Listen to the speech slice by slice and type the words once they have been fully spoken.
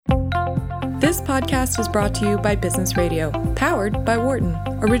This podcast is brought to you by Business Radio, powered by Wharton,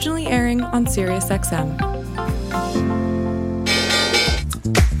 originally airing on SiriusXM.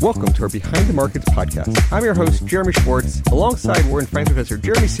 Welcome to our Behind the Markets podcast. I'm your host, Jeremy Schwartz. Alongside Wharton Finance Professor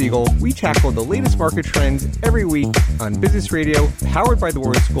Jeremy Siegel, we tackle the latest market trends every week on Business Radio, powered by the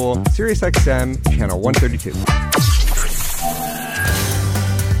Wharton School, SiriusXM, channel 132.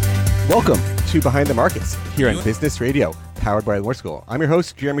 Welcome to Behind the Markets here on Business Radio, powered by the Wharton School. I'm your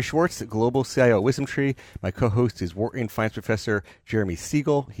host, Jeremy Schwartz, Global CIO at WisdomTree. My co-host is Wharton Finance Professor Jeremy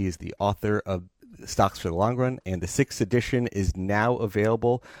Siegel. He is the author of Stocks for the Long Run, and the 6th edition is now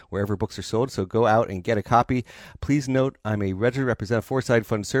available wherever books are sold, so go out and get a copy. Please note, I'm a registered representative for Foresight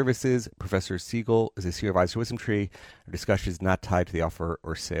Fund Services. Professor Siegel is a senior advisor to WisdomTree. Our discussion is not tied to the offer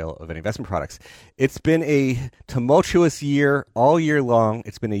or sale of any investment products. It's been a tumultuous year all year long.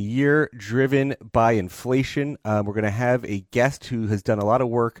 It's been a year driven by inflation. We're going to have a guest who has done a lot of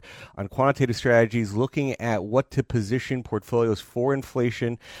work on quantitative strategies, looking at what to position portfolios for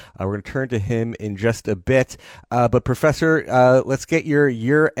inflation. We're going to turn to him in just a bit. But Professor, let's get your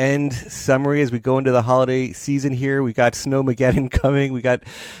year-end summary as we go into the holiday season here. We got Snowmageddon coming. We got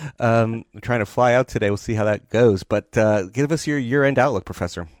trying to fly out today. We'll see how that goes. But give us your year-end outlook,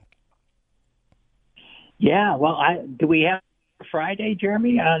 Professor. Yeah, well, do we have Friday,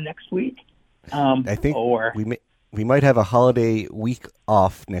 Jeremy, next week? I think we might have a holiday week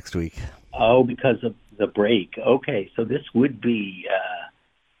off next week. Oh, because of the break. Okay, so this would be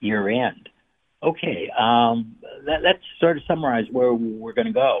year-end. Okay, let's sort of summarize where we're going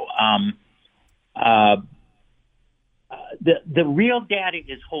to go. The real data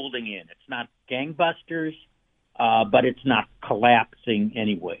is holding in. It's not gangbusters, but it's not collapsing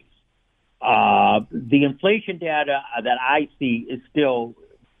anyways. The inflation data that I see is still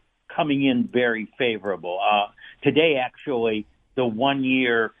coming in very favorable. Today, actually, the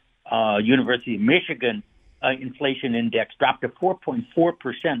one-year University of Michigan inflation index dropped to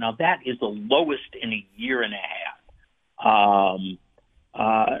 4.4%. Now, that is the lowest in a year and a half.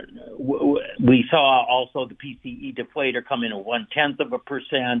 We saw also the PCE deflator come in at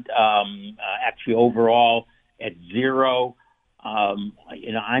 0.1%, actually overall at 0.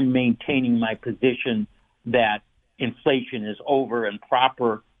 I'm maintaining my position that inflation is over, and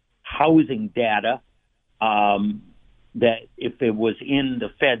proper housing data that if it was in the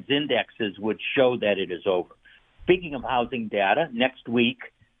Fed's indexes would show that it is over. Speaking of housing data, next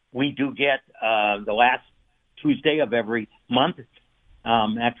week we do get the last Tuesday of every month.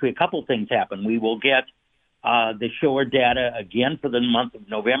 Actually, a couple things happen. We will get the SHOR data again for the month of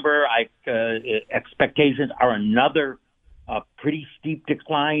November. Expectations are another pretty steep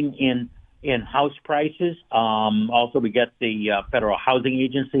decline in house prices. Also, we get the Federal Housing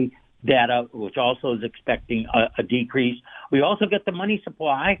Agency data, which also is expecting a decrease. We also get the money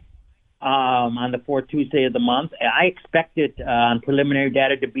supply on the fourth Tuesday of the month. I expect it on preliminary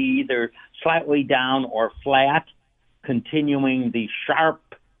data to be either slightly down or flat, continuing the sharp,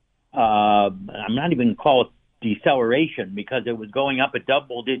 I'm not even going to call it deceleration, because it was going up at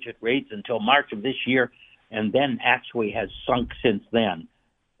double-digit rates until March of this year, and then actually has sunk since then,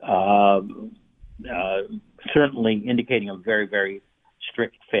 certainly indicating a very, very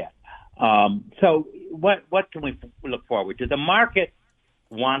strict Fed. So what can we look forward to? The market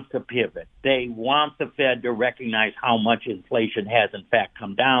wants to pivot. They want the Fed to recognize how much inflation has in fact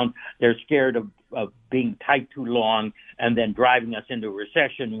come down. They're scared of being tight too long and then driving us into a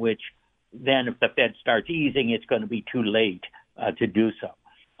recession, which then if the Fed starts easing, it's going to be too late to do so.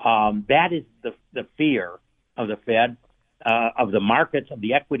 That is the fear of the Fed, of the markets, of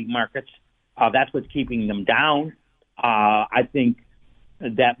the equity markets. That's what's keeping them down. I think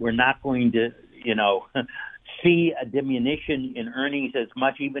that we're not going to, see a diminution in earnings as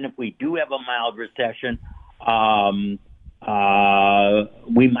much, even if we do have a mild recession.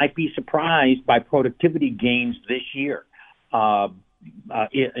 We might be surprised by productivity gains this year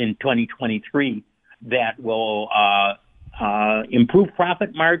in 2023 that will improve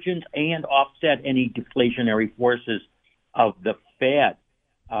profit margins and offset any deflationary forces of the Fed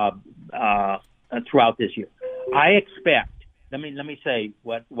throughout this year. I expect. Let me say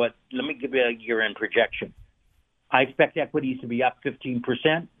let me give you a year-end projection. I expect equities to be up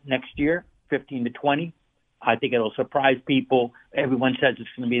 15% next year, 15 to 20. I think it'll surprise people. Everyone says it's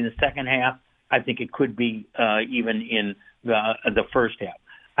going to be in the second half. I think it could be even in the first half.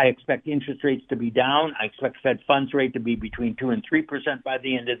 I expect interest rates to be down. I expect Fed funds rate to be between 2 and 3% by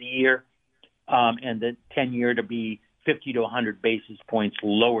the end of the year, and the 10-year to be 50 to 100 basis points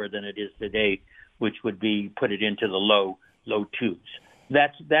lower than it is today, which would be put it into the low twos.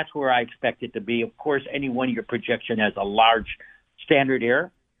 That's where I expect it to be. Of course, any one-year projection has a large standard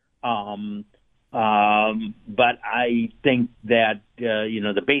error. But I think that,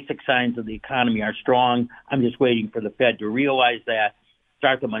 the basic signs of the economy are strong. I'm just waiting for the Fed to realize that,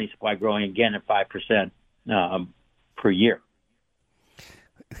 start the money supply growing again at 5% per year.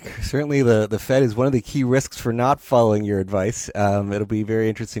 Certainly, the Fed is one of the key risks for not following your advice. It'll be very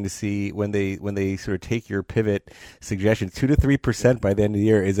interesting to see when they sort of take your pivot suggestions. 2 to 3% by the end of the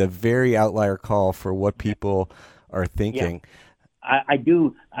year is a very outlier call for what people are thinking. Yeah. I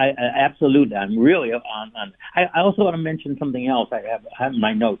do. I absolutely. I'm really on. I also want to mention something else. I have in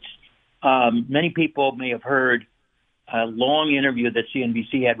my notes. Many people may have heard a long interview that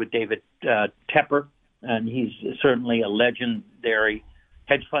CNBC had with David Tepper, and he's certainly a legendary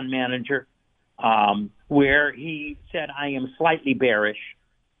hedge fund manager, where he said, I am slightly bearish.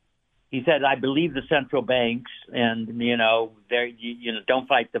 He said, I believe the central banks and, don't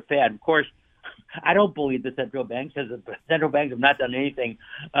fight the Fed. Of course, I don't believe the central banks, because the central banks have not done anything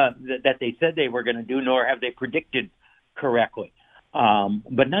that they said they were going to do, nor have they predicted correctly.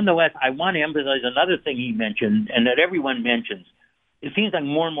 But nonetheless, I want to emphasize another thing he mentioned, and that everyone mentions. It seems like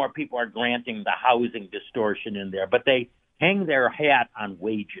more and more people are granting the housing distortion in there, but they hang their hat on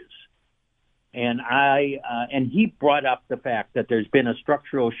wages. And he brought up the fact that there's been a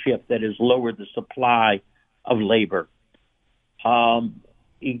structural shift that has lowered the supply of labor.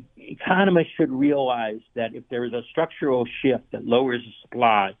 Economists should realize that if there is a structural shift that lowers the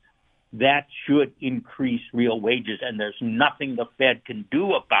supply, that should increase real wages, and there's nothing the Fed can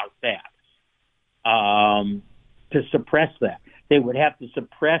do about that to suppress that. They would have to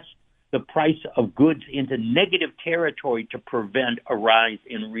suppress the price of goods into negative territory to prevent a rise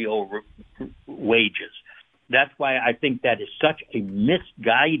in real wages. That's why I think that is such a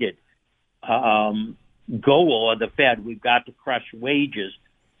misguided goal of the Fed. We've got to crush wages,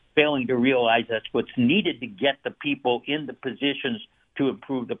 failing to realize that's what's needed to get the people in the positions to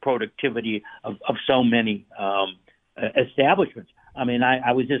improve the productivity of so many establishments. I mean,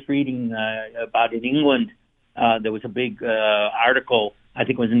 I was just reading about in England, there was a big article, I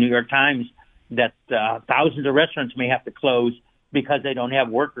think it was in the New York Times, that thousands of restaurants may have to close because they don't have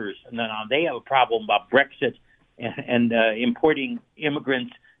workers. And then they have a problem about Brexit and importing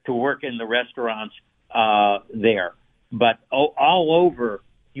immigrants to work in the restaurants there. But all over,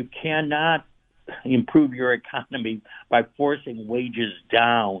 you cannot improve your economy by forcing wages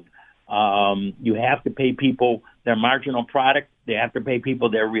down. You have to pay people their marginal product. They have to pay people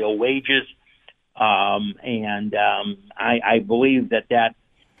their real wages. I believe that,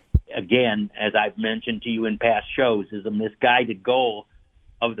 again, as I've mentioned to you in past shows, is a misguided goal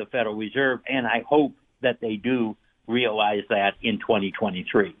of the Federal Reserve, and I hope that they do realize that in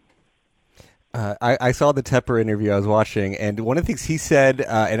 2023. I saw the Tepper interview I was watching, and one of the things he said,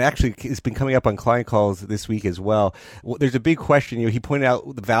 and actually it's been coming up on client calls this week as well, there's a big question. He pointed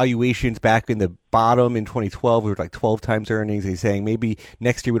out the valuations back in the bottom in 2012, we were like 12 times earnings. He's saying maybe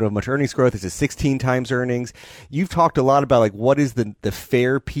next year we don't have much earnings growth. It's a 16 times earnings. You've talked a lot about like what is the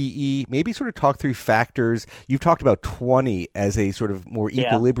fair PE, maybe sort of talk through factors. You've talked about 20 as a sort of more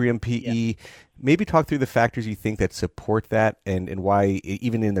equilibrium PE. Yeah. Maybe talk through the factors you think that support that and why,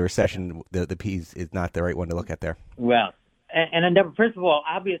 even in the recession, the PE is not the right one to look at there. Well, and first of all,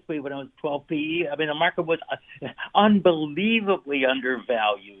 obviously, when it was 12 PE, I mean, the market was unbelievably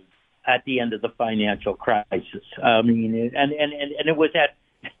undervalued at the end of the financial crisis. I mean, and it was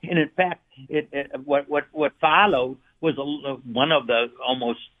and in fact, what followed was one of the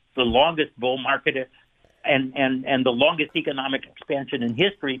almost the longest bull market and the longest economic expansion in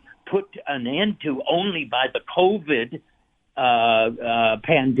history, put an end to only by the COVID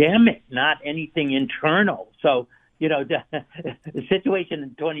pandemic, not anything internal. So, the situation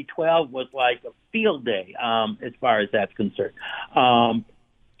in 2012 was like a field day as far as that's concerned.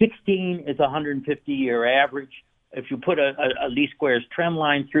 16 is a 150-year average. If you put a least squares trend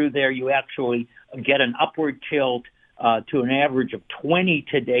line through there, you actually get an upward tilt to an average of 20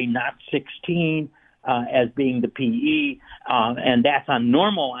 today, not 16. As being the PE, and that's on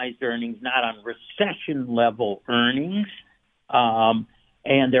normalized earnings, not on recession-level earnings. And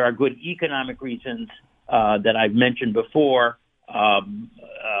there are good economic reasons that I've mentioned before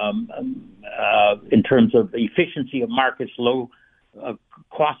in terms of the efficiency of markets, low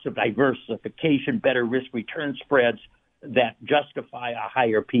cost of diversification, better risk-return spreads that justify a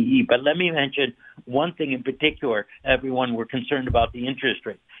higher PE. But let me mention one thing in particular. Everyone, we're concerned about the interest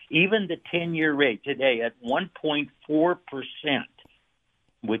rate. Even the 10-year rate today at 1.4%,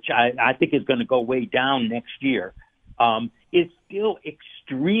 which I think is going to go way down next year, is still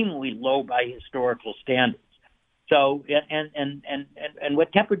extremely low by historical standards. So, and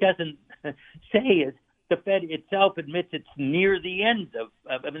what Tepper doesn't say is the Fed itself admits it's near the end of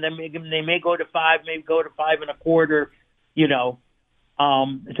I mean, they may go to 5, maybe go to 5.25, you know.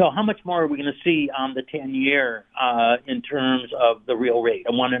 So how much more are we going to see on the 10-year in terms of the real rate?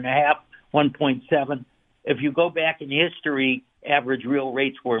 A 1.5, 1.7. If you go back in history, average real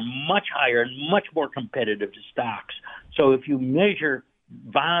rates were much higher and much more competitive to stocks. So if you measure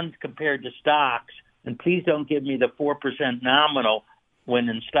bonds compared to stocks, and please don't give me the 4% nominal when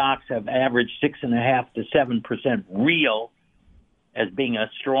in stocks have averaged 6.5 to 7% real as being a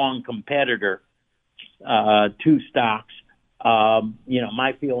strong competitor to stocks. You know,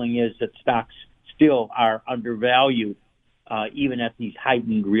 my feeling is that stocks still are undervalued, even at these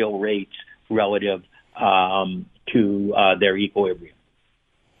heightened real rates relative to their equilibrium.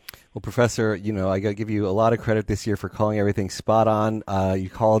 Well, Professor, you know, I got to give you a lot of credit this year for calling everything spot on.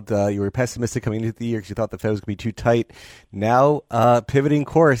 You were pessimistic coming into the year because you thought the Fed was going to be too tight. Now, pivoting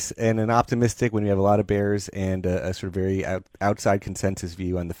course and an optimistic when we have a lot of bears and a sort of very outside consensus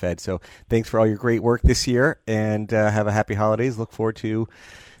view on the Fed. So thanks for all your great work this year, and have a happy holidays. Look forward to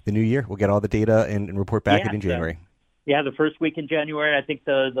the new year. We'll get all the data and report back in January. Yeah, the first week in January. I think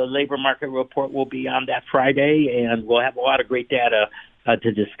the labor market report will be on that Friday, and we'll have a lot of great data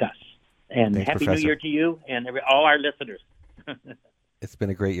to discuss. And thanks, Happy Professor. New Year to you and all our listeners. It's been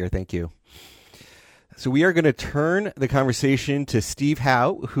a great year. Thank you. So we are going to turn the conversation to Steve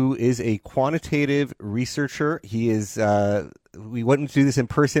Howe, who is a quantitative researcher. He is. We wanted to do this in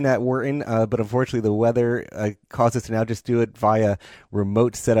person at Wharton, but unfortunately the weather caused us to now just do it via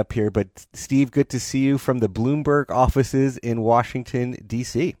remote setup here. But Steve, good to see you from the Bloomberg offices in Washington,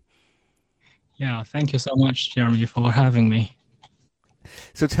 D.C. Yeah, thank you so much, Jeremy, for having me.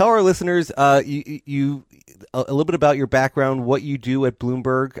 So tell our listeners you a little bit about your background, what you do at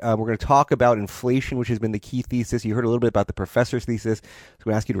Bloomberg. We're going to talk about inflation, which has been the key thesis. You heard a little bit about the professor's thesis. So I'm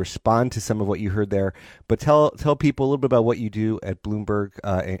going to ask you to respond to some of what you heard there. But tell people a little bit about what you do at Bloomberg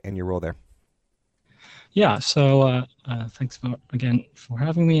and your role there. Yeah, so thanks again for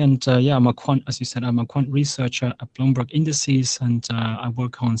having me. And I'm a quant, as you said, I'm a quant researcher at Bloomberg Indices, and I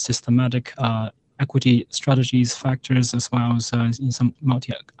work on systematic equity strategies, factors, as well as in some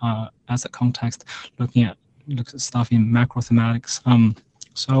multi-asset context, looking at stuff in macro thematics.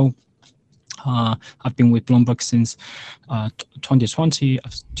 I've been with Bloomberg since 2020,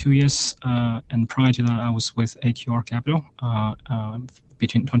 2 years, and prior to that, I was with AQR Capital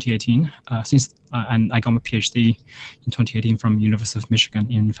between 2018. And I got my PhD in 2018 from University of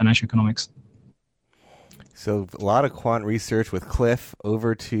Michigan in financial economics. So a lot of quant research with Cliff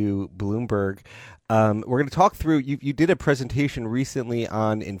over to Bloomberg. We're going to talk through, you did a presentation recently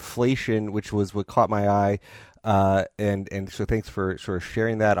on inflation, which was what caught my eye. And so thanks for sort of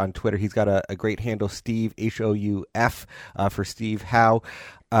sharing that on Twitter. He's got a great handle, Steve, Houf, for Steve Howe.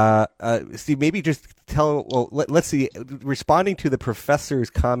 Steve, maybe just let's see, responding to the professor's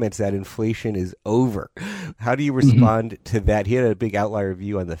comments that inflation is over, how do you respond to that? He had a big outlier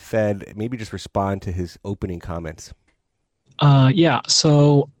view on the Fed. Maybe just respond to his opening comments.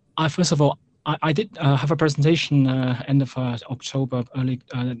 So first of all, I did have a presentation end of October, early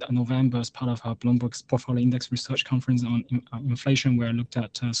November, as part of Bloomberg's Portfolio Index Research Conference on inflation, where I looked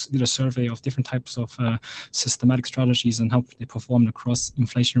at did a survey of different types of systematic strategies and how they performed across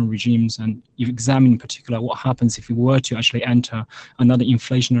inflationary regimes. And you examine in particular what happens if we were to actually enter another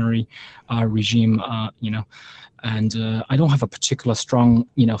inflationary regime, And I don't have a particular strong,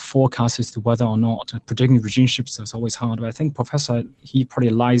 forecast as to whether or not predicting regime shifts is always hard. But I think Professor, he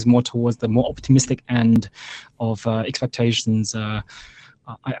probably lies more towards the more optimistic end of expectations.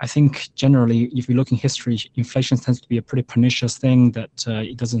 I think generally, if you look in history, inflation tends to be a pretty pernicious thing that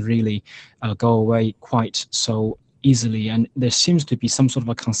it doesn't really go away quite so easily. And there seems to be some sort of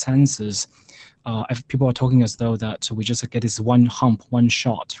a consensus. If people are talking as though that we just get this one hump, one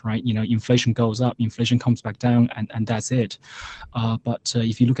shot, right? Inflation goes up, inflation comes back down, and that's it. But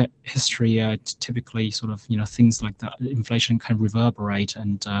if you look at history, typically sort of, things like that, inflation can reverberate.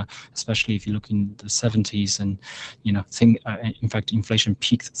 And especially if you look in the 70s and, in fact, inflation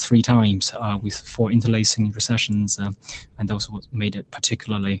peaked 3 times with 4 interlacing recessions. And those what made it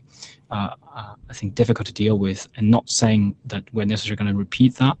particularly, I think, difficult to deal with. And not saying that we're necessarily going to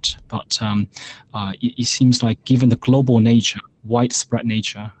repeat that, but it seems like, given the global nature, widespread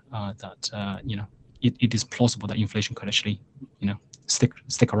nature, that it is plausible that inflation could actually,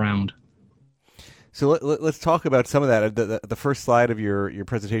 stick around. So let's talk about some of that. The first slide of your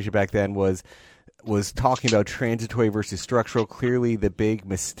presentation back then was talking about transitory versus structural. Clearly, the big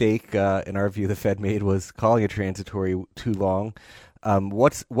mistake, in our view, the Fed made was calling it transitory too long.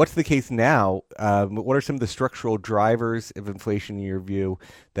 What's the case now? What are some of the structural drivers of inflation in your view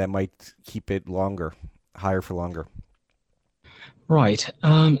that might keep it longer higher for longer? Right.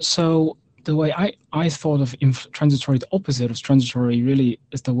 So the way I thought of transitory, the opposite of transitory really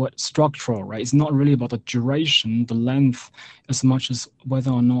is the word structural, right? It's not really about the duration, the length, as much as whether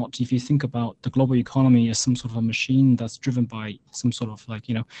or not, if you think about the global economy as some sort of a machine that's driven by some sort of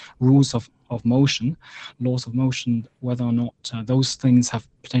rules of motion, laws of motion, whether or not those things have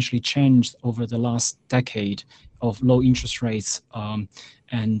potentially changed over the last decade of low interest rates,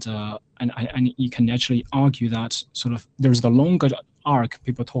 and you can actually argue that sort of there's the longer arc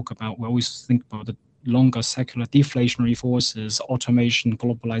people talk about. We always think about the longer secular deflationary forces, automation,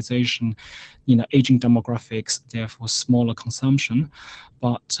 globalization, aging demographics, therefore smaller consumption.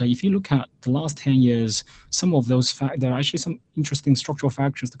 But if you look at the last 10 years, some of those there are actually some interesting structural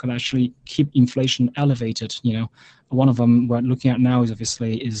factors that can actually keep inflation elevated. One of them we're looking at now is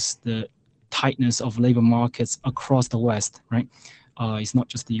the tightness of labor markets across the West, right? It's not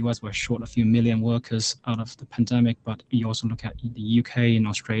just the US, we're short a few million workers out of the pandemic, but you also look at the UK and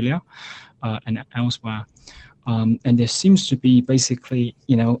Australia and elsewhere. And there seems to be basically,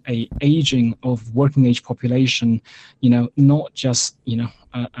 a aging of working age population, not just,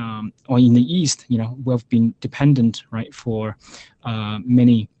 or in the East, we've been dependent, right, for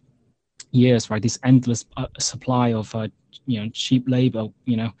many years, right? This endless supply of, cheap labor,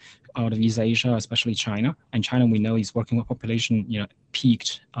 out of East Asia, especially China. And China, we know, is working with population,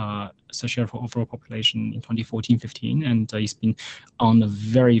 peaked share for overall population in 2014-15, and it's been on a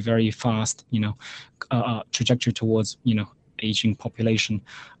very, very fast, trajectory towards, aging population.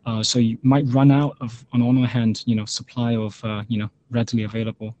 So you might run out of, on the one hand, supply of, readily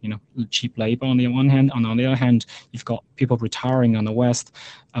available, cheap labor on the one hand. On the other hand, you've got people retiring on the West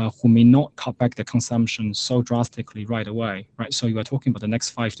who may not cut back their consumption so drastically right away, right? So you are talking about the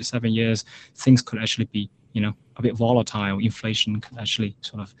next 5 to 7 years, things could actually be, a bit volatile. Inflation could actually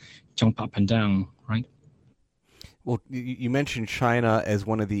sort of jump up and down, right? Well, you mentioned China as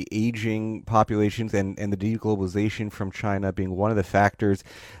one of the aging populations and the deglobalization from China being one of the factors.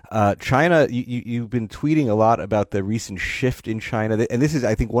 China, you've been tweeting a lot about the recent shift in China. And this is,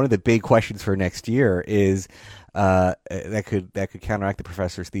 I think, one of the big questions for next year is that could counteract the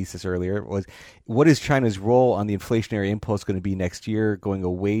professor's thesis earlier, was what is China's role on the inflationary impulse going to be next year, going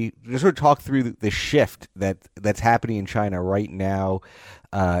away? Just sort of talk through the shift that's happening in China right now.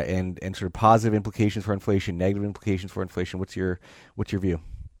 And sort of positive implications for inflation, negative implications for inflation. What's your view?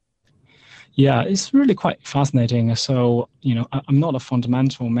 Yeah, it's really quite fascinating. So, I'm not a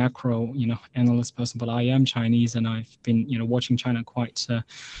fundamental macro, analyst person, but I am Chinese, and I've been, watching China quite,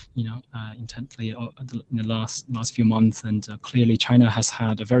 intently in the last few months. And clearly, China has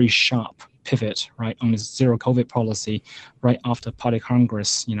had a very sharp pivot, right, on its zero COVID policy. Right after Party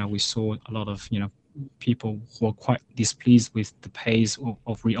Congress, we saw a lot of, people who are quite displeased with the pace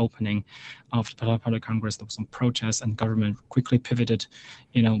of reopening. After Party Congress, there was some protests, and government quickly pivoted,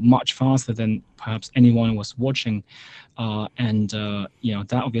 much faster than perhaps anyone was watching.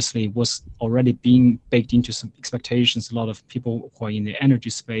 That obviously was already being baked into some expectations. A lot of people who are in the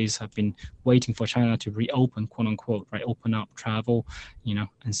energy space have been waiting for China to reopen, quote unquote, right, open up travel,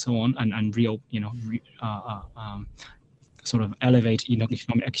 and so on, and reopen, sort of elevate,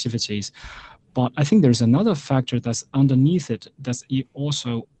 economic activities. But I think there's another factor that's underneath it that's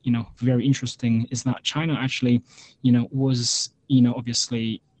also, very interesting, is that China actually, was,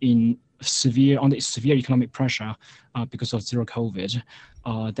 obviously under severe economic pressure because of zero COVID.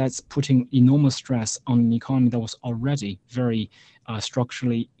 That's putting enormous stress on an economy that was already very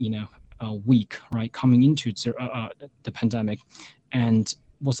structurally, weak, right, coming into the pandemic. And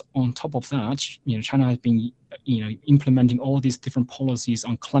was on top of that, China has been, implementing all these different policies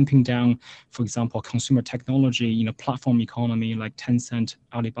on clamping down, for example, consumer technology, platform economy like Tencent,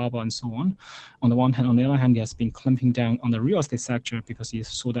 Alibaba, and so on. On the one hand, on the other hand, he has been clamping down on the real estate sector because he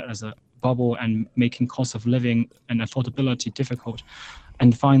saw that as a bubble and making cost of living and affordability difficult.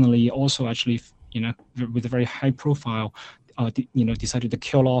 And finally, also actually, with a very high profile, decided to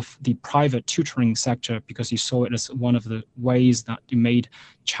kill off the private tutoring sector because he saw it as one of the ways that it made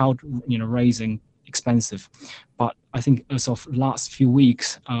child, raising expensive. But I think as of last few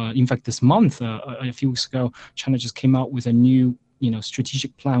weeks, in fact, this month, a few weeks ago, China just came out with a new,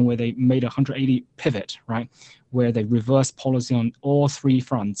 strategic plan where they made a 180 pivot, right, where they reversed policy on all three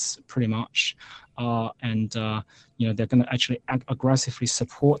fronts pretty much. They're going to actually aggressively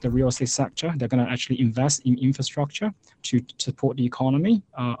support the real estate sector. They're going to actually invest in infrastructure to support the economy.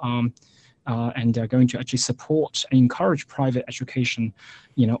 And they're going to actually support and encourage private education,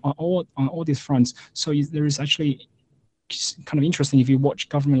 on all these fronts. So there is actually kind of interesting if you watch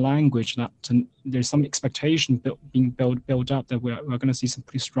government language that there's some expectation being built up that we're going to see some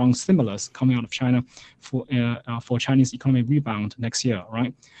pretty strong stimulus coming out of China for Chinese economy rebound next year,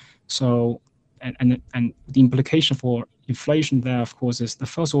 right? So and the implication for inflation there, of course, is the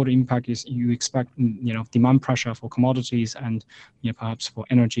first order impact is you expect demand pressure for commodities and perhaps for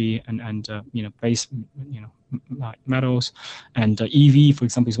energy and base metals, and EV, for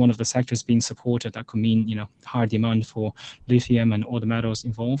example, is one of the sectors being supported that could mean higher demand for lithium and all the metals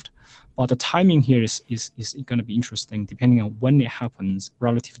involved. But the timing here is going to be interesting depending on when it happens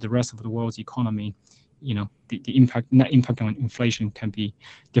relative to the rest of the world's economy. The net impact on inflation can be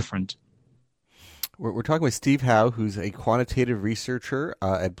different. We're talking with Steve Howe, who's a quantitative researcher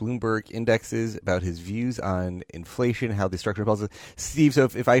at Bloomberg Indexes, about his views on inflation, how the structure impulses. Steve, so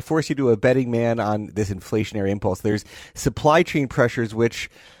if I force you to a betting man on this inflationary impulse, there's supply chain pressures,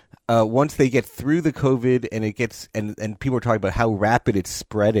 which once they get through the COVID and it gets, and people are talking about how rapid it's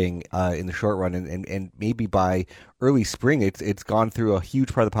spreading in the short run, and maybe by early spring, it's gone through a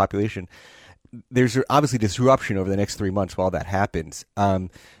huge part of the population. There's obviously disruption over the next 3 months while that happens.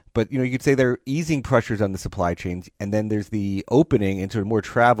 But, you could say they're easing pressures on the supply chains, and then there's the opening into more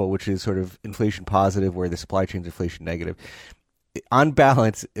travel, which is sort of inflation positive, where the supply chain's inflation negative. On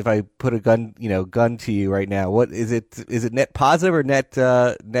balance, if I put a gun to you right now, what is it? Is it net positive or net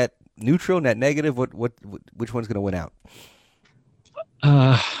neutral, net negative? Which one's going to win out?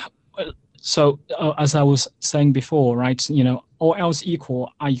 So as I was saying before, right, all else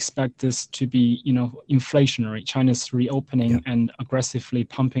equal, I expect this to be, inflationary. China's reopening and aggressively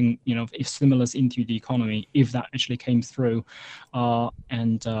pumping, stimulus into the economy, if that actually came through.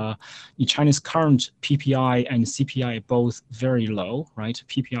 And China's current PPI and CPI are both very low, right?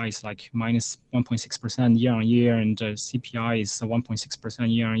 PPI is like minus 1.6% year on year, and CPI is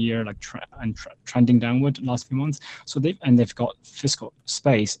 1.6% year on year, trending downward last few months. So they've got fiscal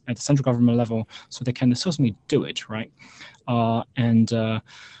space at the central government level, so they can certainly do it, right?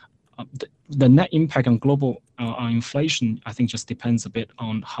 The net impact on global inflation, I think, just depends a bit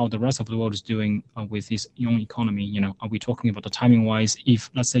on how the rest of the world is doing with its own economy. Are we talking about the timing-wise? If,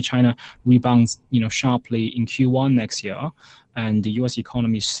 let's say, China rebounds, sharply in Q1 next year, and the U.S.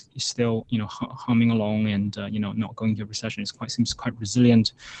 economy is still, humming along and, not going into a recession, seems quite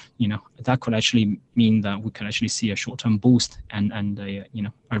resilient. That could actually mean that we can actually see a short-term boost and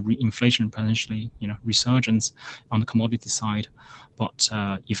inflation potentially, resurgence on the commodity side. But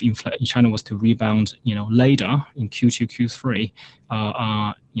if China was to rebound, later in Q2,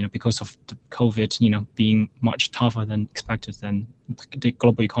 Q3, because of the COVID, being much tougher than expected, then the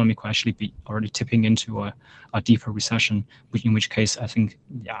global economy could actually be already tipping into a deeper recession, in which case I think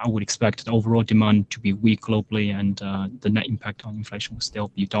I would expect the overall demand to be weak globally, and the net impact on inflation will still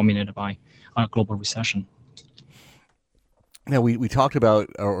be dominated by a global recession. Now, we talked about,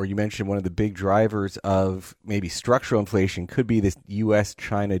 or you mentioned, one of the big drivers of maybe structural inflation could be this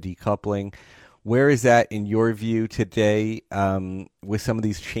U.S.-China decoupling. Where is that in your view today with some of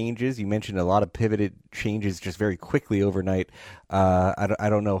these changes? You mentioned a lot of pivoted changes just very quickly overnight. I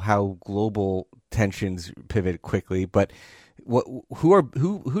don't know how global tensions pivot quickly, but who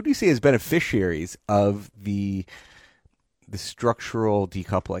do you see as beneficiaries of the structural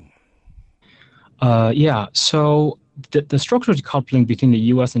decoupling? So the structural decoupling between the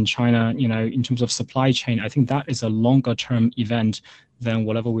U.S. and China, in terms of supply chain, I think that is a longer term event than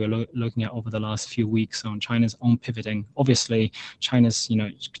whatever we are looking at over the last few weeks on China's own pivoting. Obviously, China's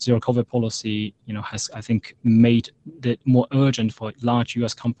zero COVID policy has, I think, made it more urgent for large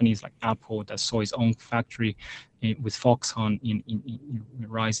U.S. companies like Apple that saw its own factory with Foxconn in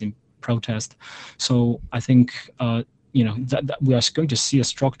rising protest. So I think that we are going to see a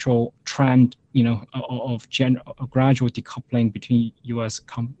structural trend, of a gradual decoupling between U.S.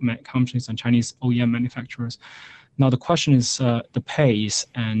 companies and Chinese OEM manufacturers. Now, the question is the pace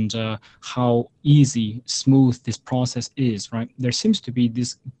and how easy, smooth this process is, right? There seems to be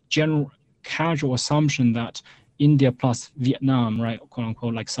this general casual assumption that India plus Vietnam, right, quote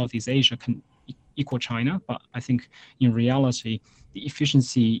unquote, like Southeast Asia, can equal China. But I think in reality, the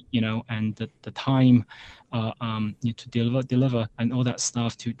efficiency, and the time to deliver and all that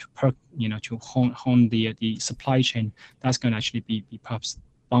stuff to hone the supply chain, that's going to actually be perhaps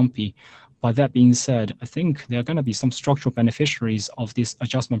bumpy. But that being said, I think there are going to be some structural beneficiaries of this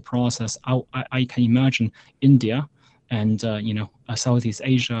adjustment process. I can imagine India and Southeast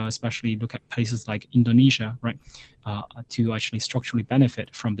Asia, especially look at places like Indonesia, right, to actually structurally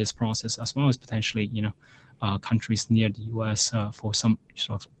benefit from this process, as well as potentially countries near the U.S. For some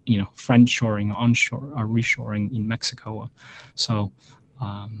sort of friendshoring, onshore, or reshoring in Mexico. So,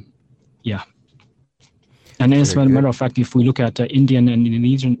 yeah. And as a matter of fact, if we look at Indian and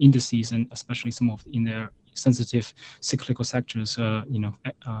Indonesian indices, and especially some of in their sensitive cyclical sectors,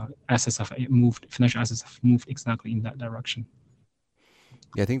 assets have moved, financial assets have moved exactly in that direction.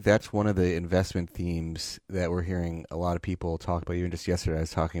 Yeah, I think that's one of the investment themes that we're hearing a lot of people talk about. Even just yesterday, I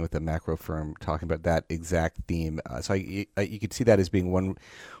was talking with a macro firm talking about that exact theme. So you could see that as being one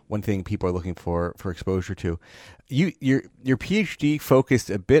thing people are looking for exposure to. Your PhD focused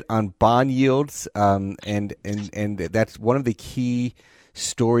a bit on bond yields, and that's one of the key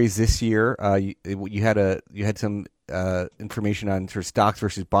stories this year. You had some information on sort of stocks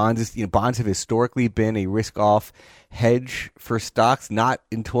versus bonds. Bonds have historically been a risk-off hedge for stocks, not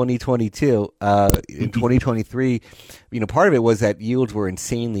in 2022. In 2023, part of it was that yields were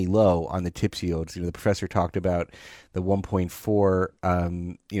insanely low on the TIPS yields. The professor talked about the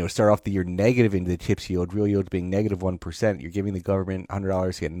 1.4, start off the year negative into the TIPS yield, real yields being negative 1%. You're giving the government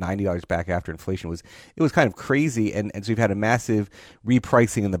 $100 to get $90 back after inflation. It was kind of crazy. And so we've had a massive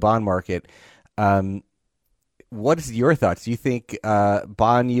repricing in the bond market. What is your thoughts? Do you think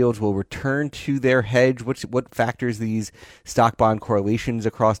bond yields will return to their hedge? What factors these stock bond correlations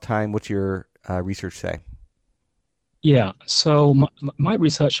across time? What's your research say? Yeah, so my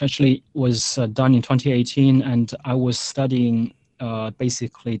research actually was done in 2018, and I was studying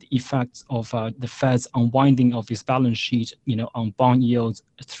basically the effects of the Fed's unwinding of its balance sheet, on bond yields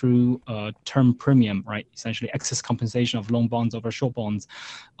through term premium, right? Essentially excess compensation of long bonds over short bonds.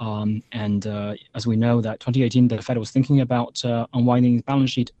 And as we know that 2018, the Fed was thinking about unwinding its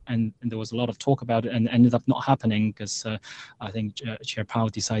balance sheet, and there was a lot of talk about it, and ended up not happening because I think Chair Powell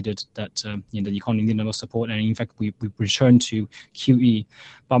decided that the economy needed no support, and in fact we returned to QE.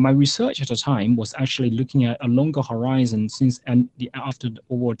 But my research at the time was actually looking at a longer horizon after World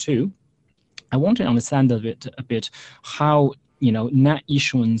War II. I want to understand a bit how net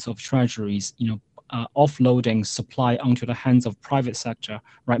issuance of treasuries, offloading supply onto the hands of private sector,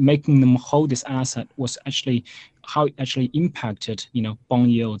 right, making them hold this asset was actually how it actually impacted,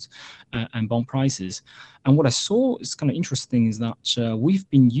 bond yields and bond prices. And what I saw is kind of interesting is that we've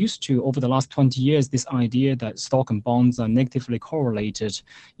been used to over the last 20 years this idea that stock and bonds are negatively correlated,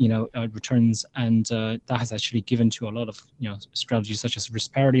 returns, and that has actually given to a lot of strategies such as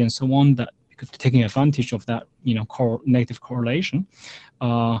risk parity and so on that taking advantage of that negative correlation.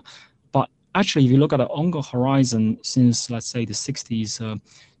 But actually, if you look at a longer horizon since, let's say, the 60s,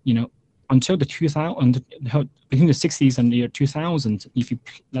 until the 2000, between the 60s and the year 2000, if you,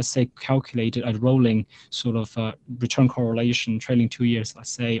 let's say, calculated a rolling sort of return correlation, trailing 2 years,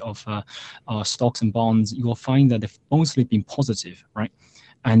 let's say, of stocks and bonds, you will find that they've mostly been positive, right?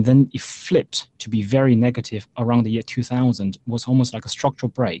 And then it flipped to be very negative around the year 2000, was almost like a structural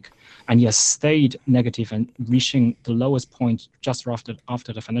break, and yet stayed negative and reaching the lowest point just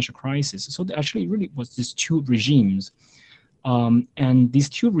after the financial crisis. So there actually really was these two regimes. And these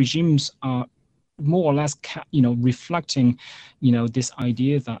two regimes are more or less, reflecting, this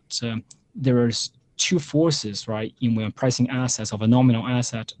idea that there is two forces, right, in when pricing assets of a nominal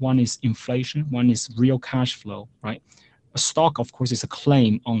asset. One is inflation, one is real cash flow, right? A stock, of course, is a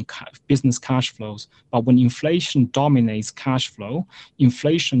claim on business cash flows, but when inflation dominates cash flow,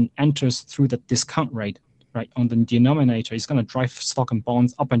 inflation enters through the discount rate, right, on the denominator. It's going to drive stock and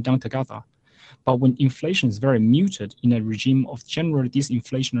bonds up and down together. But when inflation is very muted in a regime of generally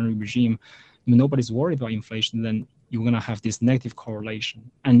disinflationary regime, nobody's worried about inflation, then you're going to have this negative correlation.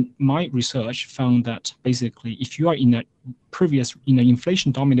 And my research found that basically if you are in an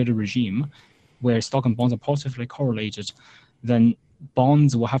inflation-dominated regime where stock and bonds are positively correlated, then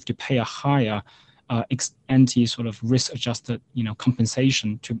bonds will have to pay a higher ex-ante sort of risk-adjusted,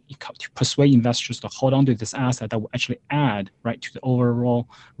 compensation to persuade investors to hold on to this asset that will actually add, right, to the overall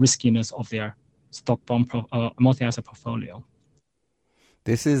riskiness of their stock bond multi-asset portfolio.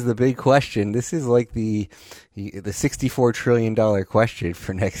 This is the big question. This is like the $64 trillion question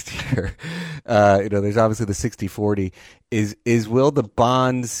for next year. There's obviously the 60-40. Is will the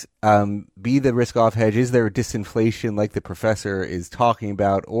bonds be the risk-off hedge? Is there a disinflation like the professor is talking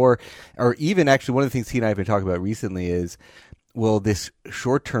about? Or even actually one of the things he and I have been talking about recently is, will this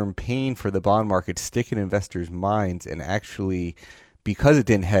short-term pain for the bond market stick in investors' minds and actually, because it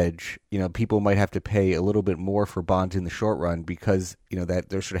didn't hedge, people might have to pay a little bit more for bonds in the short run because, that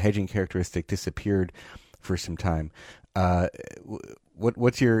their sort of hedging characteristic disappeared for some time.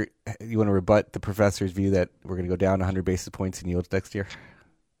 What's you want to rebut the professor's view that we're going to go down 100 basis points in yields next year?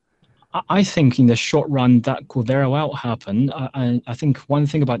 I think in the short run that could very well happen. I think one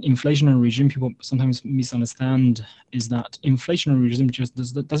thing about inflationary regime people sometimes misunderstand is that inflationary regime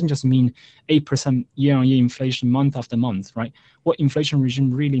doesn't just mean 8% year-on-year inflation month after month, right? What inflation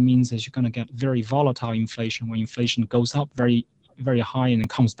regime really means is you're going to get very volatile inflation, where inflation goes up very high and then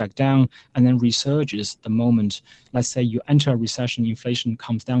comes back down and then resurges the moment, let's say, you enter a recession, inflation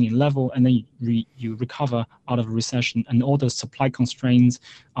comes down in level, and then you recover out of a recession, and all the supply constraints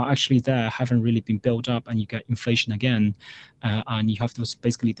are actually there, haven't really been built up, and you get inflation again. And you have to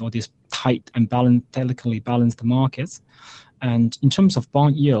basically all these tight and delicately balanced markets. And in terms of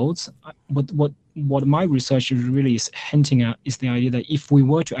bond yields, what my research really is hinting at is the idea that if we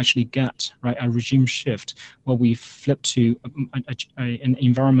were to actually get a regime shift where we flip to an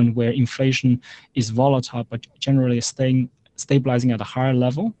environment where inflation is volatile but generally stabilizing at a higher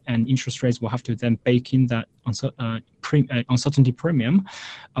level, and interest rates will have to then bake in that uncertainty premium,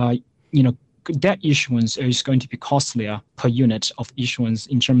 debt issuance is going to be costlier per unit of issuance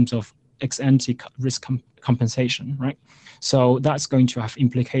in terms of ex-ante risk compensation, right? So that's going to have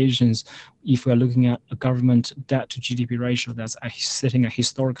implications if we're looking at a government debt to GDP ratio that's sitting at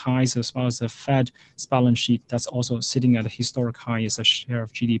historic highs, as well as the Fed's balance sheet that's also sitting at a historic high as a share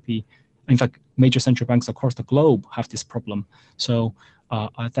of GDP. In fact, major central banks across the globe have this problem. So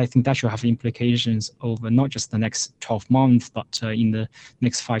I think that should have implications over not just the next 12 months, but in the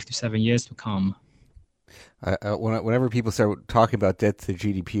next 5 to 7 years to come. Whenever people start talking about debt to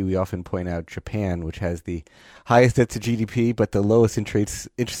GDP, we often point out Japan, which has the highest debt to GDP, but the lowest interest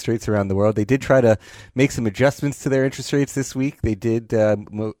rates around the world. They did try to make some adjustments to their interest rates this week. They did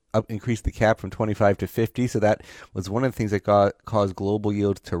increase the cap from 25 to 50. So that was one of the things that caused global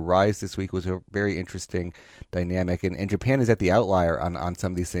yields to rise this week. Was a very interesting dynamic. And Japan is at the outlier on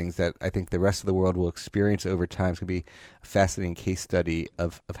some of these things that I think the rest of the world will experience over time. It's going to be a fascinating case study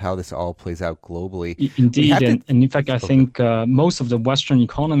of how this all plays out globally. Indeed. And in fact, I think most of the Western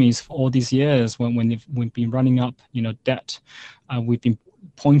economies for all these years, when we've been running up, debt, we've been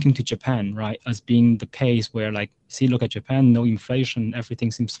pointing to Japan, right, as being the case where, look at Japan, no inflation,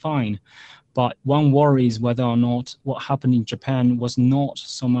 everything seems fine. But one worries whether or not what happened in Japan was not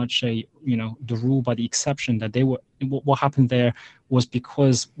so much the rule, but the exception, that what happened there was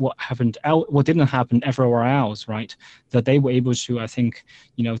because what didn't happen everywhere else, right? That they were able to, I think,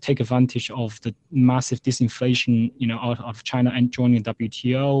 take advantage of the massive disinflation, out of China and joining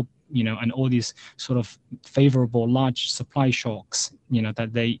WTO, and all these sort of favorable large supply shocks,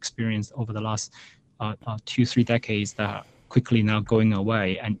 that they experienced over the last 2-3 decades that are quickly now going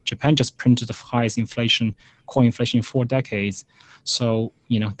away. And Japan just printed the highest core inflation in 4 decades. So,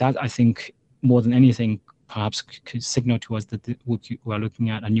 that I think more than anything perhaps could signal to us that we're looking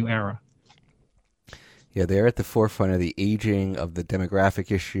at a new era. Yeah, they're at the forefront of the aging, of the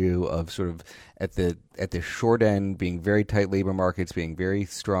demographic issue, of sort of at the short end being very tight labor markets, being very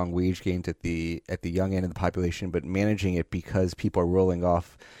strong wage gains at the young end of the population, but managing it because people are rolling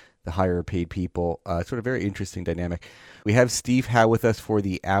off the higher paid people. Sort of very interesting dynamic. We have Steve Howe with us for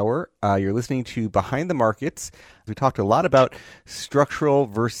the hour. You're listening to Behind the Markets. We talked a lot about structural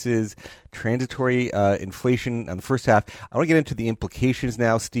versus transitory inflation on the first half. I want to get into the implications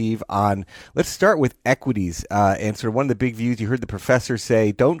now, Steve, let's start with equities. And sort of one of the big views you heard the professor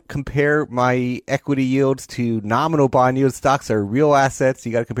say, don't compare my equity yields to nominal bond yields. Stocks are real assets.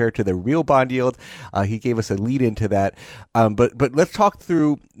 You got to compare it to the real bond yield. He gave us a lead into that. But let's talk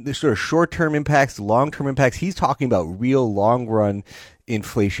through the sort of short-term impacts, long-term impacts. He's talking about real long-run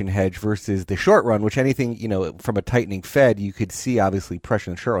inflation hedge versus the short run, which anything, from a tightening Fed, you could see obviously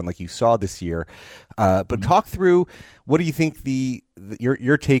pressure in the short run like you saw this year. But talk through, what do you think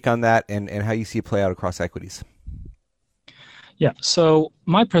your take on that and how you see it play out across equities? Yeah, so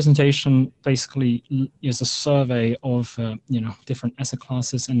my presentation basically is a survey of different asset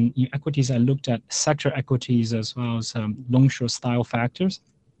classes, and in equities I looked at sector equities as well as long-short style factors.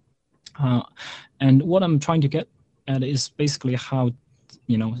 And what I'm trying to get at is basically how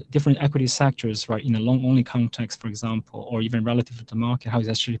different equity sectors, right, in a long-only context, for example, or even relative to the market, how it's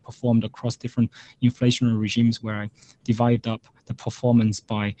actually performed across different inflationary regimes, where I divided up the performance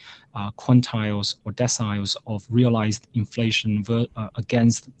by quintiles or deciles of realized inflation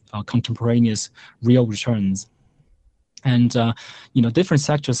against contemporaneous real returns. And, different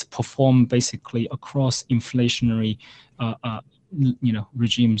sectors perform basically across inflationary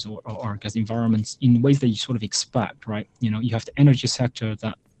regimes or I guess environments in ways that you sort of expect, right? You have the energy sector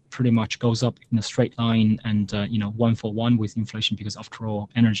that pretty much goes up in a straight line and one for one with inflation, because after all,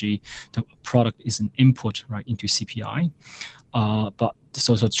 energy, the product is an input right into CPI. But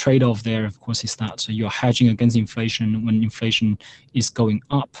so the trade-off there, of course, is that you're hedging against inflation when inflation is going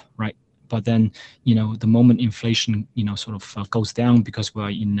up, right? But then, the moment inflation, sort of goes down because we're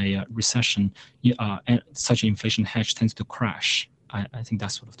in a recession, and such an inflation hedge tends to crash. I think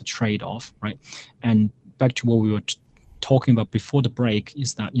that's sort of the trade-off, right? And back to what we were talking about before the break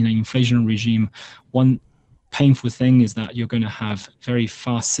is that in an inflation regime, one painful thing is that you're going to have very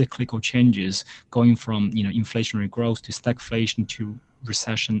fast cyclical changes going from inflationary growth to stagflation to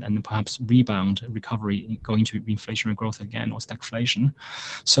recession, and then perhaps recovery going to inflationary growth again or stagflation.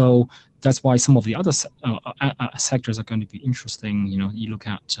 So that's why some of the other sectors are going to be interesting. You look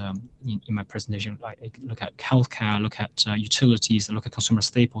at in my presentation, I look at healthcare, look at utilities, look at consumer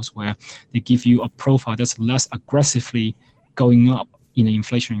staples, where they give you a profile that's less aggressively going up in an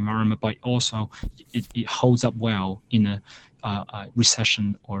inflation environment, but also it holds up well in a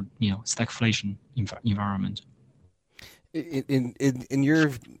recession or stagflation environment. In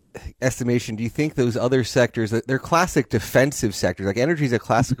your estimation, do you think those other sectors, they're classic defensive sectors, like energy is a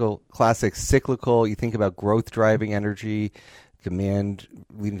classic cyclical? You think about growth driving energy, demand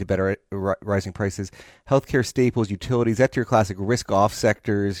leading to better rising prices, healthcare staples, utilities, that's your classic risk off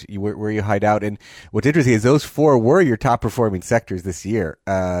sectors where you hide out. And what's interesting is those four were your top performing sectors this year,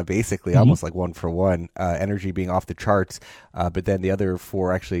 basically almost like one for one, energy being off the charts, but then the other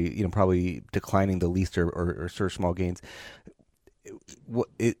four actually, probably declining the least or sort of small gains.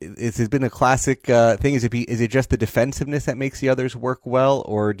 Has it been a classic thing? Is it just the defensiveness that makes the others work well,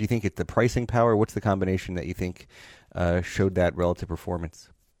 or do you think it's the pricing power? What's the combination that you think showed that relative performance?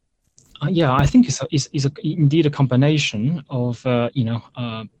 Yeah, I think it's indeed a combination of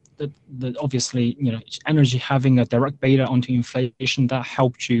the obviously energy having a direct beta onto inflation that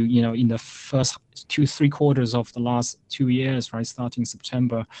helped you in the first 2-3 quarters of the last 2 years, right, starting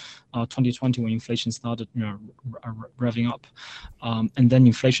September 2020 when inflation started revving up, and then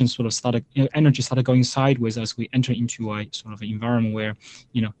inflation sort of started, energy started going sideways as we enter into a sort of environment where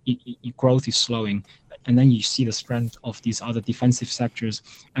growth is slowing. And then you see the strength of these other defensive sectors.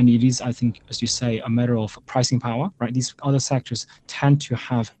 And it is, I think, as you say, a matter of pricing power, right? These other sectors tend to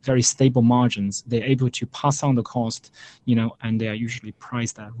have very stable margins. They're able to pass on the cost, and they are usually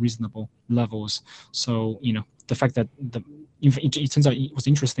priced at reasonable levels. So, the fact that it turns out what's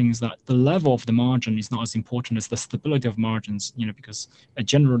interesting is that the level of the margin is not as important as the stability of margins, because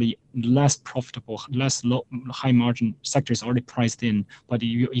generally less profitable, high margin sector is already priced in. But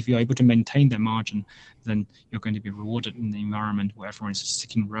if you're able to maintain that margin, then you're going to be rewarded in the environment where everyone is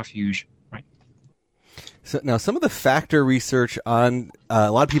seeking refuge, right? So now some of the factor research on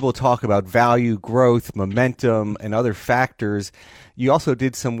a lot of people talk about value, growth, momentum, and other factors. You also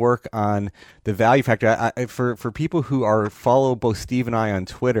did some work on the value factor. For people who follow both Steve and I on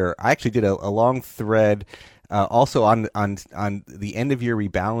Twitter, I actually did a long thread also on the end of year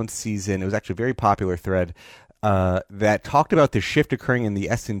rebalance season. It was actually a very popular thread that talked about the shift occurring in the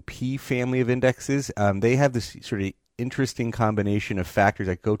S&P family of indexes. They have this sort of interesting combination of factors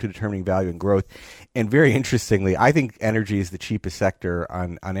that go to determining value and growth. And very interestingly, I think energy is the cheapest sector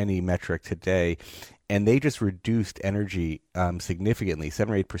on any metric today. And they just reduced energy significantly,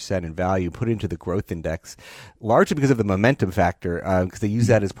 7 or 8% in value, put into the growth index, largely because of the momentum factor, because they use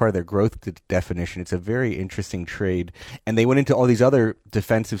that as part of their growth definition. It's a very interesting trade. And they went into all these other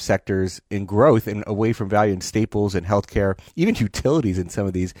defensive sectors in growth and away from value in staples and healthcare, even utilities in some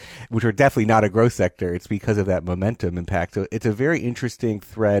of these, which are definitely not a growth sector. It's because of that momentum impact. So it's a very interesting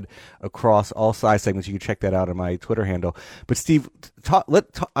thread across all size segments. You can check that out on my Twitter handle. But Steve, I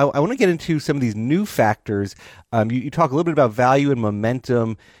want to get into some of these new factors. You talk a little bit about value and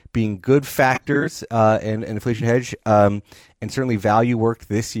momentum being good factors and inflation hedge, and certainly value worked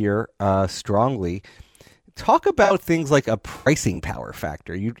this year strongly. Talk about things like a pricing power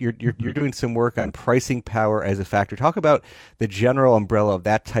factor. You're doing some work on pricing power as a factor. Talk about the general umbrella of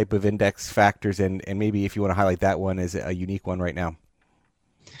that type of index factors, and maybe if you want to highlight that one as a unique one right now.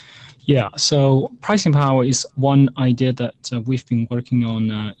 Yeah, so pricing power is one idea that we've been working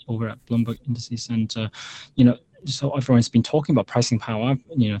on over at Bloomberg Indices, and so everyone's been talking about pricing power.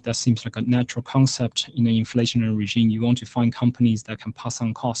 That seems like a natural concept in an inflationary regime. You want to find companies that can pass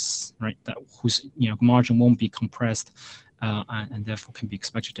on costs, right? That whose margin won't be compressed, and therefore can be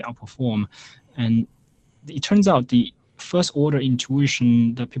expected to outperform. And it turns out the first order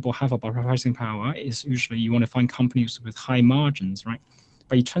intuition that people have about pricing power is usually you want to find companies with high margins, right?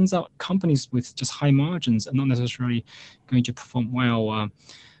 But it turns out companies with just high margins are not necessarily going to perform well.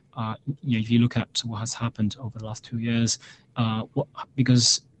 If you look at what has happened over the last 2 years,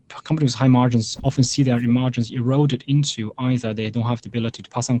 because companies with high margins often see their margins eroded into either they don't have the ability to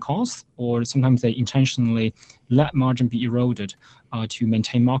pass on costs, or sometimes they intentionally let margin be eroded to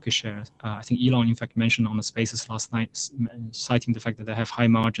maintain market share. I think Elon, in fact, mentioned on the Spaces last night, citing the fact that they have high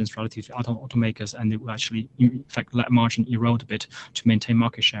margins relative to other automakers, and they will actually, in fact, let margin erode a bit to maintain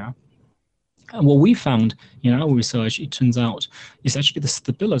market share. And what we found in our research, it turns out, is actually the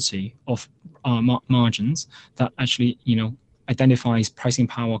stability of margins that actually, identifies pricing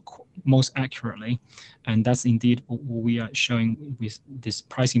power most accurately. And that's indeed what we are showing with this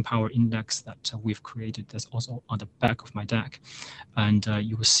pricing power index that we've created. That's also on the back of my deck. And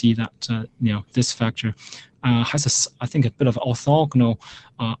you will see that, this factor has, I think, a bit of orthogonal,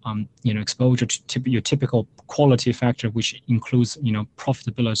 exposure to your typical quality factor, which includes,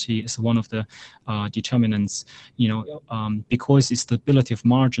 profitability is one of the determinants, because it's stability of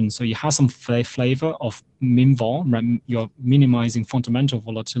margin. So you have some flavor of min vol, right? You're minimizing fundamental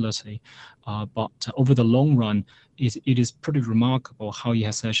volatility, but over the long run, it is pretty remarkable how it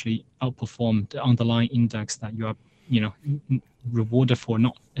has actually outperformed the underlying index that you are, rewarded for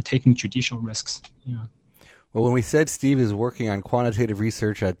not taking judicial risks. Yeah. Well, when we said Steve is working on quantitative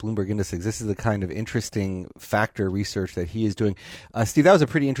research at Bloomberg Indices, this is the kind of interesting factor research that he is doing. Steve, that was a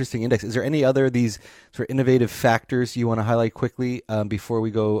pretty interesting index. Is there any other of these sort of innovative factors you want to highlight quickly before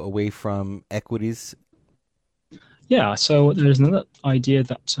we go away from equities? Yeah, so there's another idea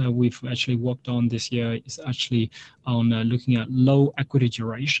that we've actually worked on this year is actually on looking at low equity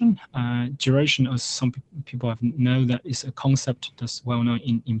duration. Duration, as some people have know, that is a concept that's well known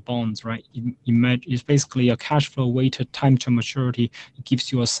in bonds, right? It's basically a cash flow weighted time to maturity. It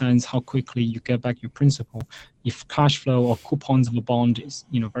gives you a sense how quickly you get back your principal. If cash flow or coupons of a bond is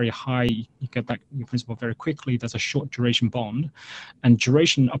very high, you get back your principal very quickly. That's a short duration bond, and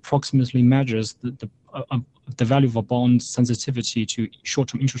duration approximately measures the value of a bond sensitivity to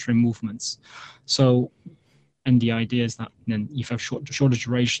short-term interest rate movements. So, and the idea is that then if you have shorter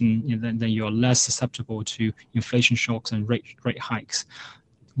duration, then you are less susceptible to inflation shocks and rate hikes.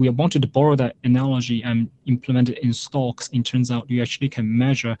 We wanted to borrow that analogy and implement it in stocks. It turns out you actually can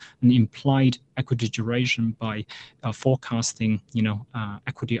measure an implied equity duration by forecasting,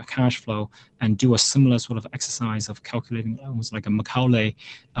 equity cash flow, and do a similar sort of exercise of calculating almost like a Macaulay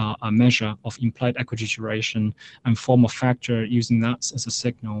measure of implied equity duration, and form a factor using that as a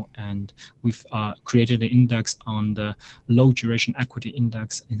signal. And we've created an index on the low duration equity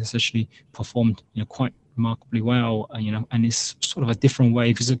index, and it's actually performed quite remarkably well, and it's sort of a different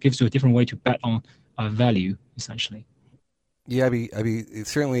way because it gives you a different way to bet on value, essentially. Yeah, I mean,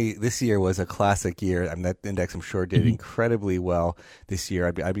 certainly this year was a classic year. I mean, that index, I'm sure, did incredibly well this year.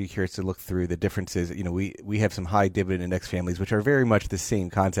 I'd be curious to look through the differences. We have some high dividend index families, which are very much the same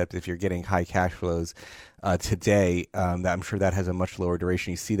concept. If you're getting high cash flows today, I'm sure that has a much lower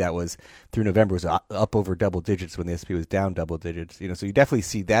duration. You see that was through November was up over double digits when the S&P was down double digits. So you definitely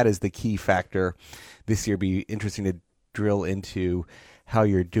see that as the key factor this year. Be interesting to drill into how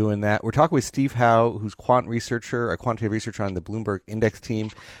you're doing that. We're talking with Steve Howe, who's a quantitative researcher on the Bloomberg Index team.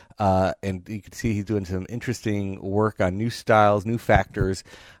 And you can see he's doing some interesting work on new styles, new factors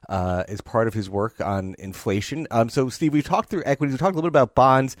as part of his work on inflation. So, Steve, we've talked through equities. We talked a little bit about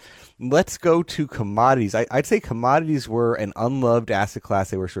bonds. Let's go to commodities. I'd say commodities were an unloved asset class.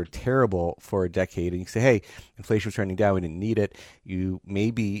 They were sort of terrible for a decade. And you say, hey, inflation was trending down. We didn't need it.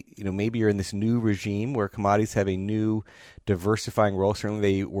 Maybe you're in this new regime where commodities have a new diversifying role. Certainly,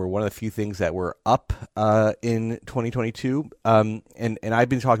 they were one of the few things that were up in 2022. And I've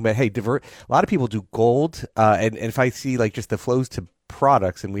been talking about, hey, a lot of people do gold. And if I see like just the flows to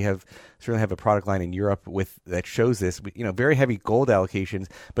products, and we certainly have a product line in Europe that shows this, very heavy gold allocations,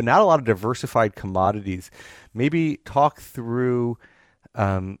 but not a lot of diversified commodities. Maybe talk through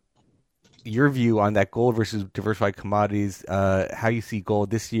your view on that gold versus diversified commodities, how you see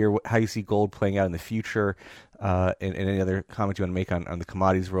gold this year, how you see gold playing out in the future, and any other comments you want to make on the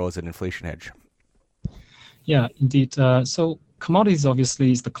commodities role as an inflation hedge. Yeah, indeed. So commodities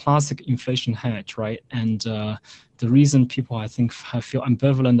obviously is the classic inflation hedge, right? And the reason people, I think, feel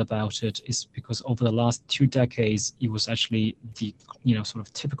ambivalent about it is because over the last 2 decades, it was actually the sort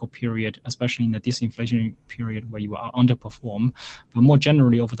of typical period, especially in the disinflationary period where you are underperform. But more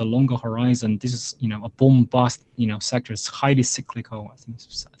generally, over the longer horizon, this is a boom bust sector. It's highly cyclical.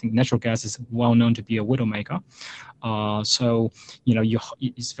 I think natural gas is well known to be a widowmaker. So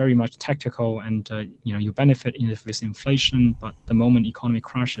it's very much tactical, and you benefit with inflation, but but the moment economy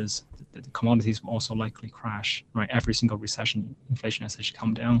crashes, the commodities will also likely crash, right? Every single recession, inflation has actually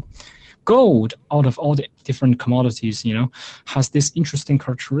come down. Gold, out of all the different commodities, has this interesting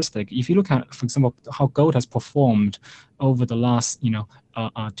characteristic. If you look at, for example, how gold has performed over the last,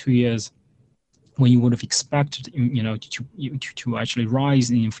 2 years, when you would have expected, to actually rise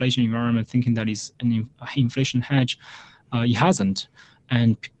in the inflation environment, thinking that is an inflation hedge, it hasn't.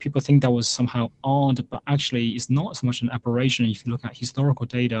 And people think that was somehow odd, but actually it's not so much an aberration. If you look at historical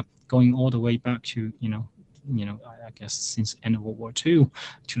data going all the way back to, I guess since the end of World War II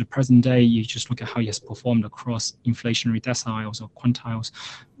to the present day, you just look at how it has performed across inflationary deciles or quantiles.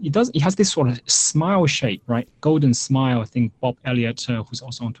 It has this sort of smile shape, right? Golden smile. I think Bob Elliott, who's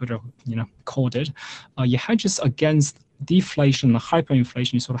also on Twitter, called it. It hedges against deflation,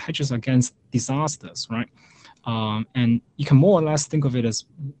 hyperinflation. It sort of hedges against disasters, right? And you can more or less think of it as,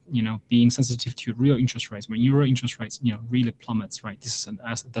 being sensitive to real interest rates. When real interest rates, really plummets, right? This is an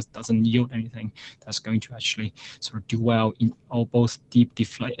asset that doesn't yield anything that's going to actually sort of do well in both deep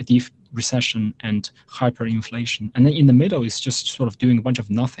recession and hyperinflation. And then in the middle is just sort of doing a bunch of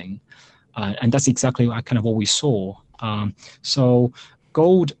nothing. And that's exactly kind of what we saw. So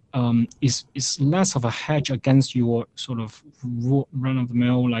gold is less of a hedge against your sort of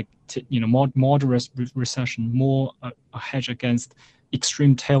run-of-the-mill, moderate recession, more a hedge against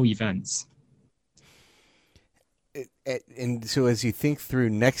extreme tail events. And so, as you think through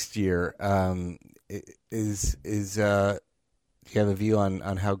next year, do you have a view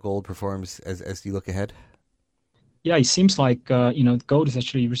on how gold performs as you look ahead? Yeah, it seems like gold is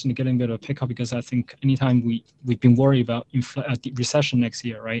actually recently getting a bit of a pickup, because I think anytime we've been worried about recession next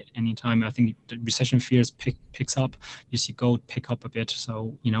year, right? Anytime I think the recession fears picks up, you see gold pick up a bit.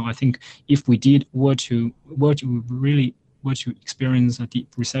 So I think if we were to experience a deep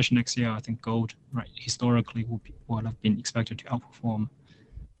recession next year, I think gold, right, historically would have been expected to outperform.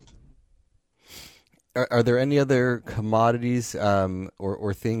 Are there any other commodities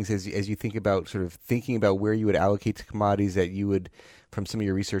or things as you think about sort of thinking about where you would allocate to commodities that you would, from some of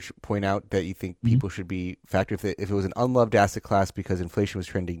your research, point out that you think people should be factored? If it was an unloved asset class because inflation was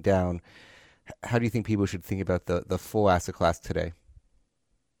trending down, how do you think people should think about the full asset class today?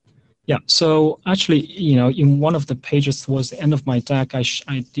 Yeah, so actually, in one of the pages towards the end of my deck, I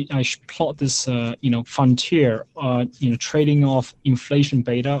plot this, frontier, trading off inflation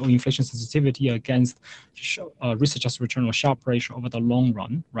beta or inflation sensitivity against risk-adjusted return or Sharpe ratio over the long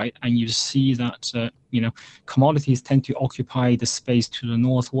run, right? And you see that, commodities tend to occupy the space to the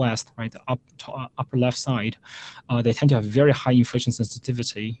northwest, right, the upper left side. They tend to have very high inflation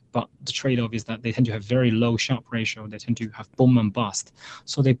sensitivity, but the trade-off is that they tend to have very low Sharpe ratio. They tend to have boom and bust.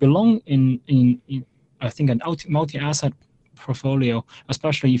 So they belong in I think, an multi-asset portfolio,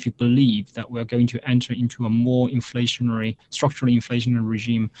 especially if you believe that we're going to enter into a more structurally inflationary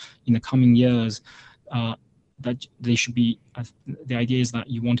regime in the coming years. That they should be. The idea is that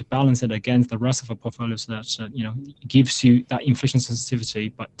you want to balance it against the rest of a portfolio, so that it gives you that inflation sensitivity,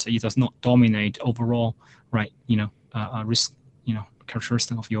 but it does not dominate overall, right? Risk,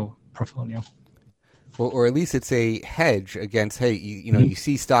 characteristic of your portfolio. Well, or at least it's a hedge against, hey, you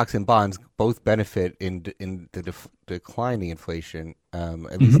see stocks and bonds both benefit in the declining inflation.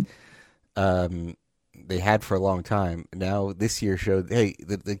 At least they had for a long time. Now this year showed, hey,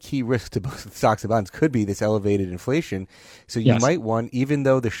 the key risk to both stocks and bonds could be this elevated inflation. So you might want, even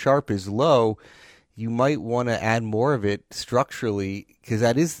though the Sharpe is low, you might want to add more of it structurally, because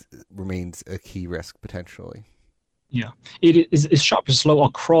that remains a key risk potentially. Yeah, it's Sharpe is low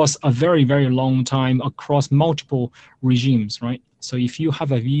across a very, very long time, across multiple regimes, right? So if you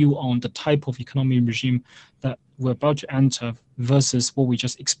have a view on the type of economic regime that we're about to enter versus what we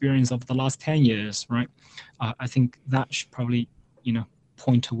just experienced over the last 10 years, right? I think that should probably,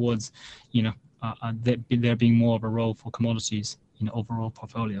 point towards, there being more of a role for commodities in the overall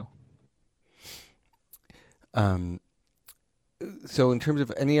portfolio. So in terms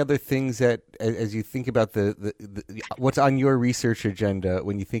of any other things that, as you think about the what's on your research agenda,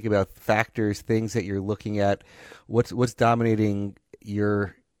 when you think about factors, things that you're looking at, what's dominating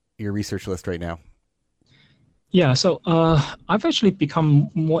your research list right now? Yeah, so I've actually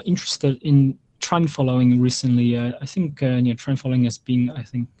become more interested in trend following recently. I think trend following has been,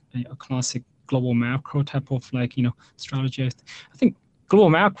 a classic global macro type of strategy. I think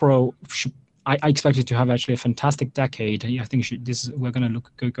global macro should. I expect it to have actually a fantastic decade. I think we're going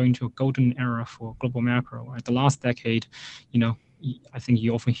to go into a golden era for global macro. Right? The last decade, I think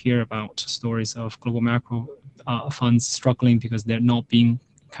you often hear about stories of global macro funds struggling because they're not being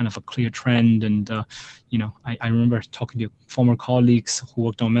kind of a clear trend. And I remember talking to former colleagues who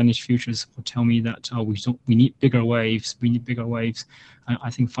worked on managed futures who tell me that we need bigger waves. We need bigger waves. I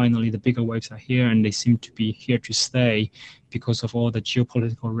think finally the bigger waves are here, and they seem to be here to stay because of all the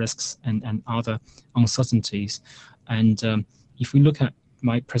geopolitical risks and other uncertainties. And if we look at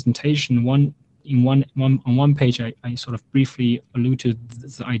my presentation, on one page, I sort of briefly allude to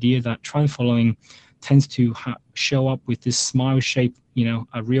the idea that trend following tends to show up with this smile shape,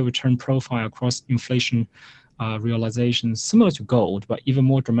 a real return profile across inflation realizations, similar to gold, but even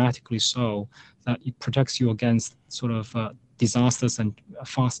more dramatically so, that it protects you against sort of disasters and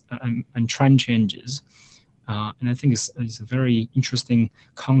fast and trend changes. And I think it's a very interesting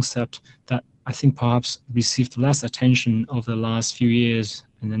concept that I think perhaps received less attention over the last few years,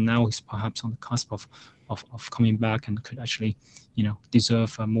 and then now is perhaps on the cusp of coming back and could actually,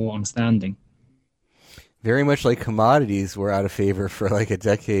 deserve more understanding. Very much like commodities were out of favor for like a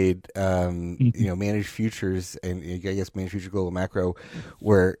decade. Managed futures and I guess managed future global macro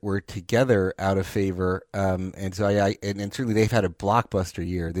were together out of favor. And so and certainly they've had a blockbuster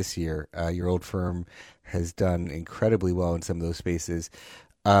year this year. Your old firm has done incredibly well in some of those spaces.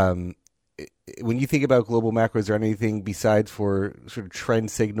 When you think about global macro, is there anything besides for sort of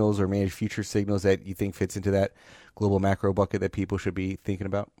trend signals or managed future signals that you think fits into that global macro bucket that people should be thinking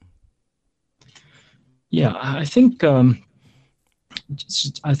about? Yeah, I think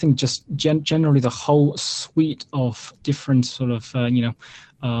generally the whole suite of different sort of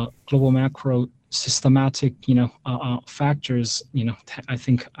global macro systematic factors I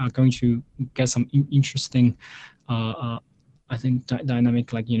think are going to get some interesting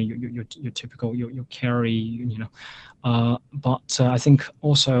dynamic, like your typical your carry but I think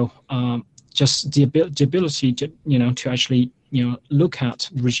also just the ability to to actually look at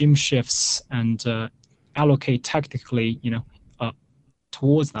regime shifts and allocate tactically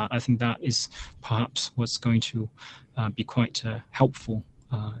towards that. I think that is perhaps what's going to be quite helpful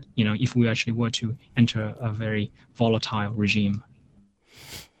if we actually were to enter a very volatile regime.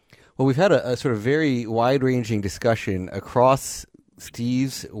 Well, we've had a sort of very wide-ranging discussion across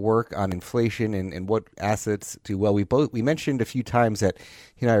Steve's work on inflation and what assets do well. We mentioned a few times that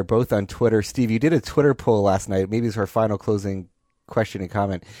he and I are both on Twitter. Steve, you did a Twitter poll last night. Maybe it's our final closing question and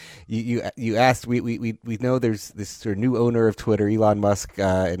comment. You asked. We know there's this sort of new owner of Twitter, Elon Musk,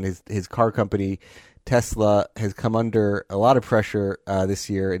 and his car company Tesla has come under a lot of pressure this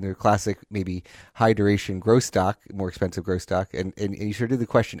year in their classic, maybe high duration growth stock, more expensive growth stock. And you sort of did the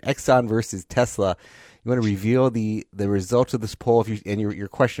question, Exxon versus Tesla. You want to reveal the results of this poll? Your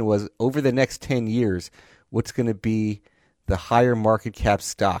question was, over the next 10 years, what's going to be the higher market cap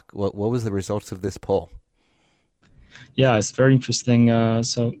stock? What was the results of this poll? Yeah, it's very interesting.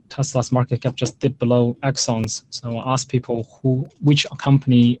 So Tesla's market cap just dipped below Exxon's. So I asked people which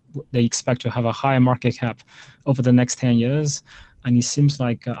company they expect to have a higher market cap over the next 10 years. And it seems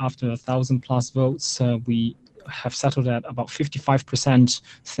like after 1,000+ votes, we have settled at about 55%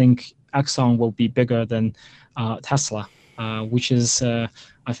 think Exxon will be bigger than Tesla, which is, I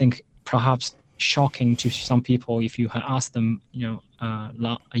think, perhaps shocking to some people if you had asked them,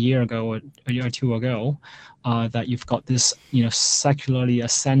 a year ago or a year or two ago, that you've got this, secularly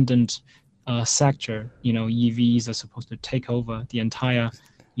ascendant sector. EVs are supposed to take over the entire,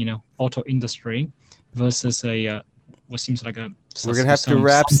 auto industry, versus what seems like a. We're gonna have to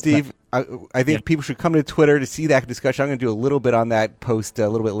wrap, Steve. I think people should come to Twitter to see that discussion. I'm going to do a little bit on that post a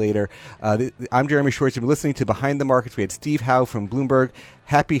little bit later. I'm Jeremy Schwartz. You've been listening to Behind the Markets. We had Steve Howe from Bloomberg.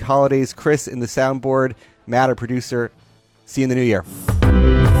 Happy holidays, Chris in the soundboard, Matt, our producer. See you in the new year.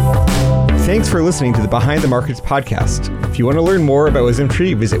 Thanks for listening to the Behind the Markets podcast. If you want to learn more about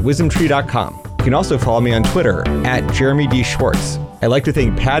WisdomTree, visit wisdomtree.com. You can also follow me on Twitter at Jeremy D. Schwartz. I'd like to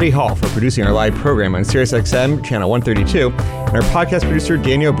thank Patty Hall for producing our live program on SiriusXM channel 132 and our podcast producer,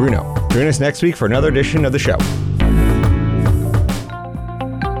 Daniel Bruno. Join us next week for another edition of the show.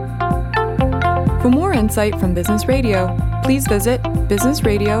 For more insight from Business Radio, please visit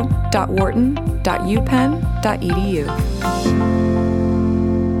businessradio.wharton.upenn.edu.